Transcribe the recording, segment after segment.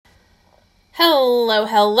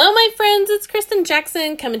Hello, my friends. It's Kristen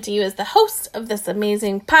Jackson coming to you as the host of this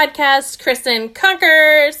amazing podcast, Kristen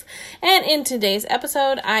Conquers. And in today's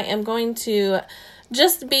episode, I am going to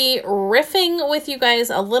just be riffing with you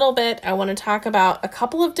guys a little bit. I want to talk about a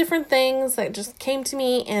couple of different things that just came to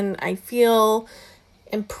me, and I feel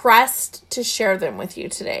impressed to share them with you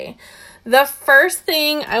today. The first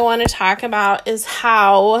thing I want to talk about is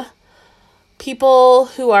how people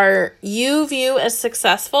who you view as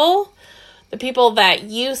successful, the people that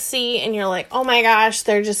you see and you're like, oh my gosh,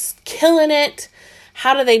 they're just killing it.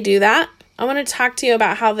 How do they do that? I want to talk to you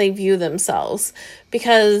about how they view themselves,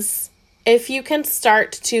 because if you can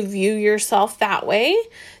start to view yourself that way,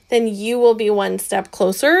 then you will be one step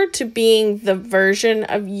closer to being the version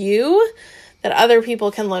of you that other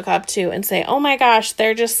people can look up to and say, oh my gosh,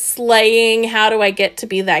 they're just slaying. How do I get to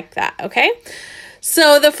be like that? Okay.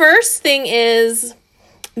 So the first thing is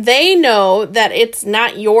they know that it's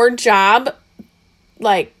not your job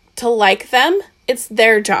to like them. It's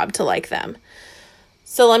their job to like them.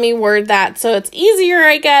 So let me word that so it's easier,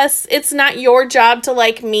 I guess. It's not your job to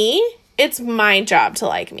like me. It's my job to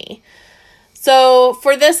like me. So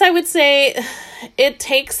for this, I would say it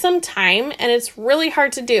takes some time, and it's really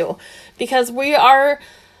hard to do because we are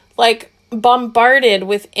bombarded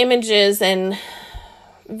with images and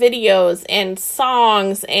videos and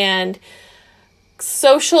songs and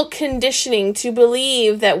social conditioning to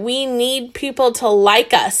believe that we need people to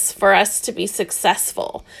like us for us to be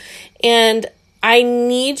successful. And I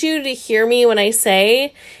need you to hear me when I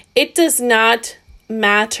say it does not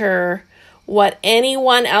matter what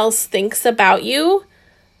anyone else thinks about you.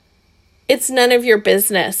 It's none of your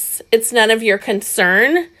business. It's none of your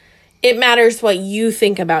concern. It matters what you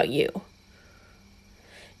think about you.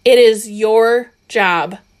 It is your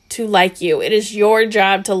job to like you. It is your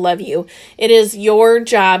job to love you. It is your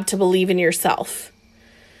job to believe in yourself.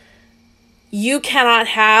 You cannot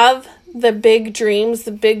have the big dreams,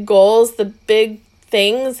 the big goals, the big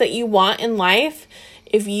things that you want in life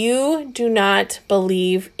if you do not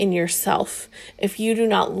believe in yourself, if you do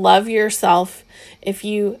not love yourself, if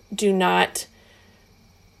you do not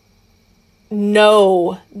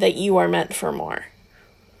know that you are meant for more.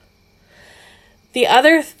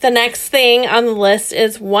 The next thing on the list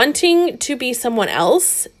is wanting to be someone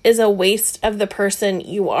else is a waste of the person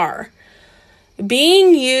you are.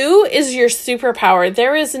 Being you is your superpower.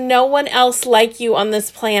 There is no one else like you on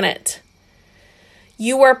this planet.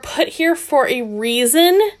 You are put here for a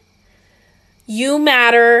reason. You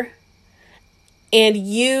matter, and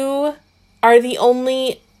you are the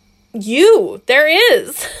only you there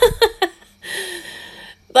is.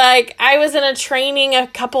 I was in a training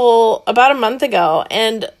about a month ago,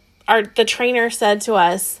 and the trainer said to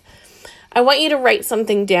us, I want you to write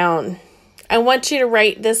something down. I want you to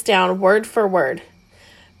write this down word for word.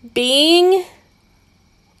 Being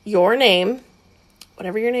your name,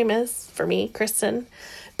 whatever your name is, for me, Kristen.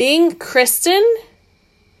 Being Kristen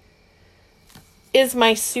is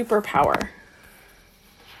my superpower.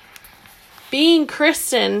 Being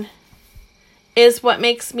Kristen is what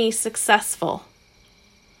makes me successful.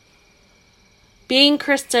 Being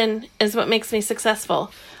Kristen is what makes me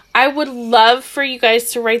successful. I would love for you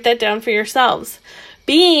guys to write that down for yourselves.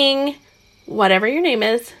 Being whatever your name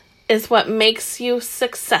is what makes you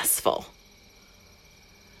successful.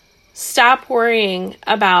 Stop worrying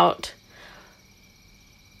about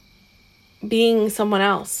being someone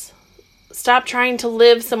else. Stop trying to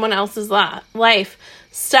live someone else's life.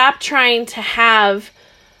 Stop trying to have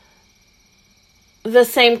the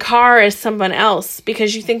same car as someone else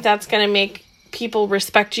because you think that's going to make people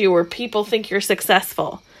respect you or people think you're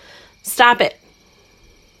successful. Stop it.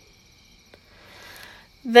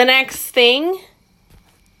 The next thing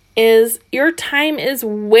is your time is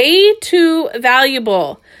way too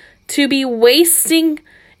valuable to be wasting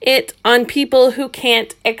it on people who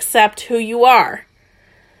can't accept who you are.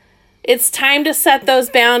 It's time to set those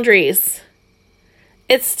boundaries.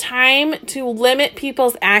 It's time to limit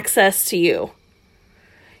people's access to you.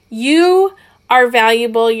 You are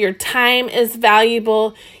valuable. Your time is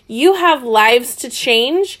valuable. You have lives to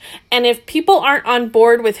change. And if people aren't on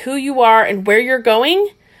board with who you are and where you're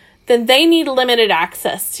going, then they need limited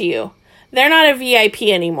access to you. They're not a VIP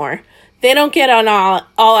anymore. They don't get an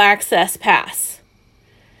all access pass.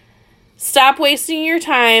 Stop wasting your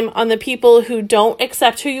time on the people who don't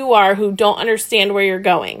accept who you are, who don't understand where you're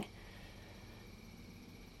going.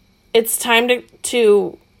 It's time to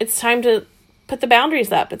put the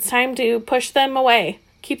boundaries up. It's time to push them away.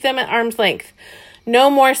 Keep them at arm's length. No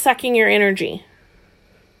more sucking your energy.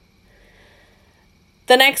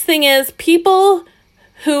 The next thing is people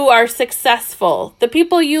who are successful. The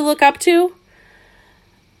people you look up to,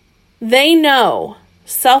 They know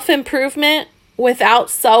self-improvement without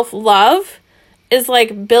self-love is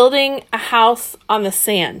like building a house on the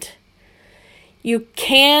sand. You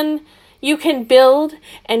can build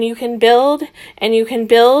and you can build and you can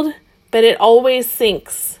build, but it always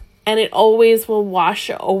sinks and it always will wash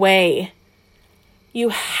away. You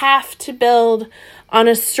have to build on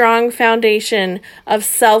a strong foundation of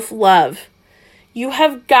self-love. You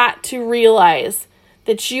have got to realize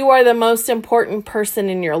that you are the most important person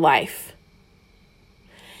in your life.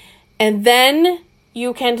 And then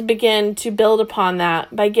you can begin to build upon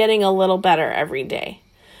that by getting a little better every day.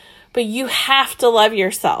 But you have to love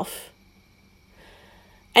yourself.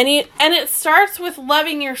 And it starts with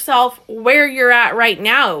loving yourself where you're at right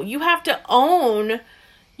now. You have to own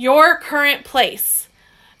your current place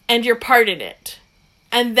and your part in it.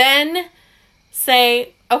 And then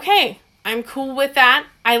say, okay, I'm cool with that.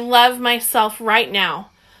 I love myself right now.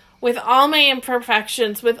 With all my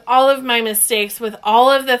imperfections, with all of my mistakes, with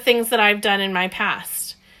all of the things that I've done in my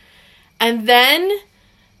past. And then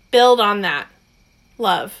build on that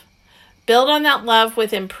love. Build on that love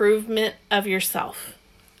with improvement of yourself.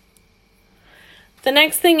 The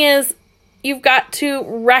next thing is you've got to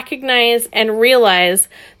recognize and realize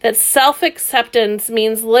that self-acceptance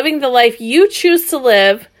means living the life you choose to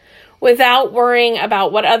live without worrying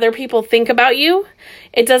about what other people think about you.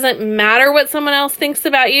 It doesn't matter what someone else thinks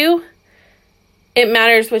about you. It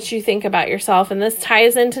matters what you think about yourself. And this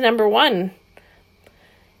ties into number 1.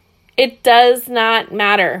 It does not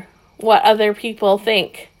matter what other people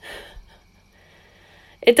think.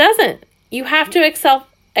 It doesn't. You have to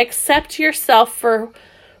accept yourself for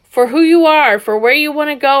who you are, for where you want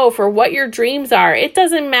to go, for what your dreams are. It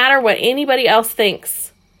doesn't matter what anybody else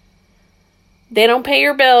thinks. They don't pay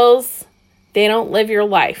your bills. They don't live your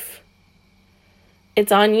life.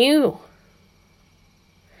 It's on you.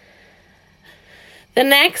 The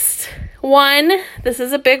next one, this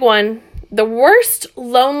is a big one. The worst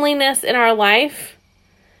loneliness in our life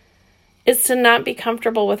is to not be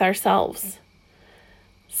comfortable with ourselves.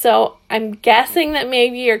 So I'm guessing that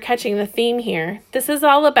maybe you're catching the theme here. This is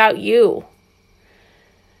all about you.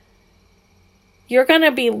 You're going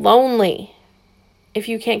to be lonely if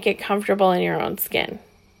you can't get comfortable in your own skin.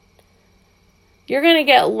 You're going to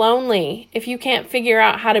get lonely if you can't figure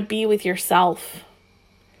out how to be with yourself.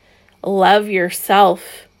 Love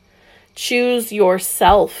yourself. Choose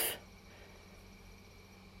yourself.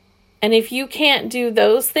 And if you can't do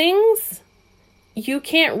those things, you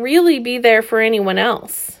can't really be there for anyone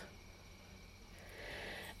else.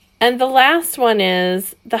 And the last one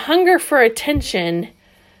is the hunger for attention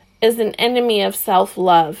is an enemy of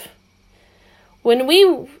self-love. When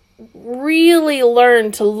we really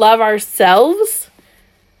learn to love ourselves,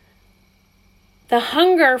 the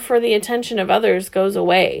hunger for the attention of others goes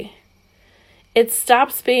away. It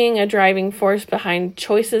stops being a driving force behind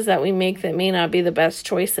choices that we make that may not be the best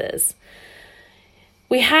choices.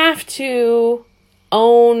 We have to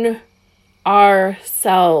own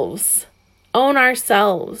ourselves. Own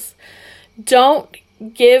ourselves. Don't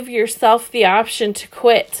give yourself the option to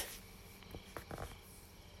quit.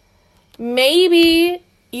 Maybe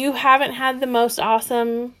you haven't had the most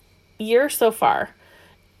awesome year so far.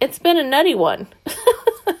 It's been a nutty one.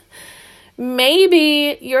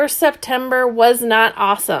 Maybe your September was not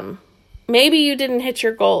awesome. Maybe you didn't hit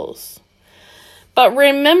your goals. But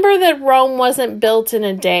remember that Rome wasn't built in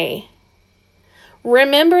a day.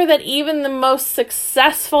 Remember that even the most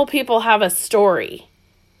successful people have a story.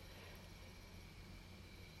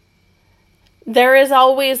 There is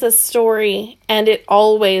always a story, and it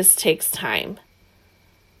always takes time.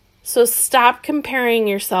 So stop comparing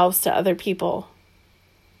yourselves to other people.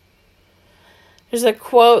 There's a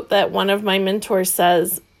quote that one of my mentors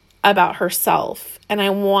says about herself, and I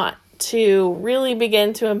want to really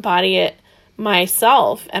begin to embody it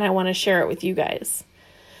myself, and I want to share it with you guys.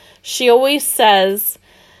 She always says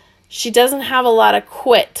she doesn't have a lot of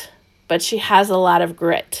quit, but she has a lot of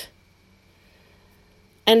grit.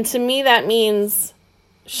 And to me, that means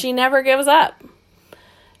she never gives up.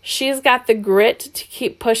 She's got the grit to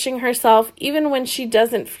keep pushing herself, even when she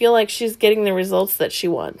doesn't feel like she's getting the results that she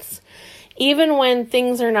wants. Even when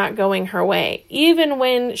things are not going her way. Even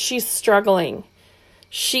when she's struggling.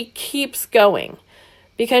 She keeps going.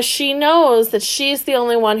 Because she knows that she's the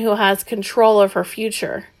only one who has control of her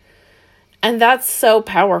future. And that's so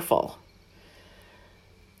powerful.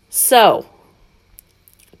 So,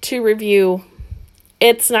 to review,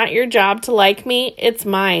 it's not your job to like me, it's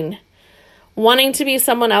mine. Wanting to be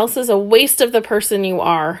someone else is a waste of the person you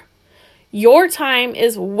are. Your time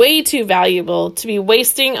is way too valuable to be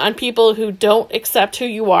wasting on people who don't accept who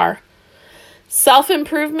you are.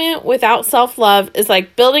 Self-improvement without self-love is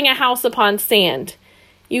like building a house upon sand.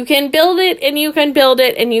 You can build it and you can build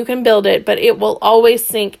it and you can build it, but it will always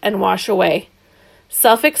sink and wash away.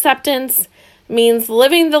 Self-acceptance means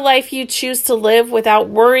living the life you choose to live without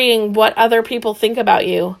worrying what other people think about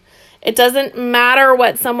you. It doesn't matter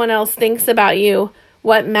what someone else thinks about you.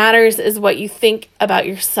 What matters is what you think about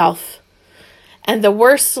yourself. And the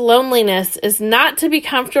worst loneliness is not to be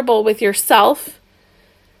comfortable with yourself.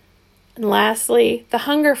 And lastly, the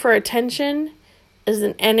hunger for attention is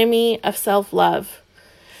an enemy of self-love.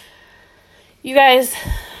 You guys,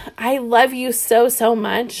 I love you so, so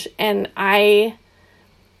much. And I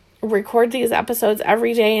record these episodes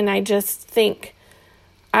every day. And I just think,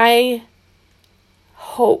 I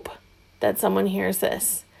hope that someone hears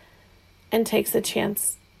this and takes a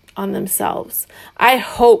chance on themselves. I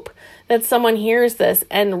hope that someone hears this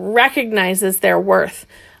and recognizes their worth.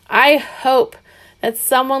 I hope that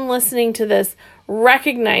someone listening to this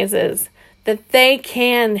recognizes that they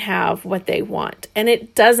can have what they want. And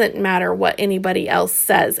it doesn't matter what anybody else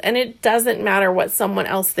says. And it doesn't matter what someone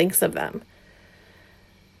else thinks of them.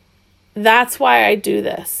 That's why I do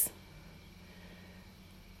this.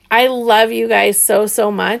 I love you guys so,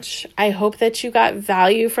 so much. I hope that you got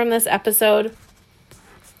value from this episode.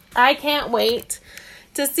 I can't wait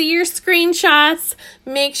to see your screenshots.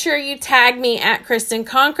 Make sure you tag me at Kristen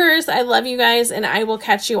Conkers. I love you guys, and I will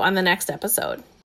catch you on the next episode.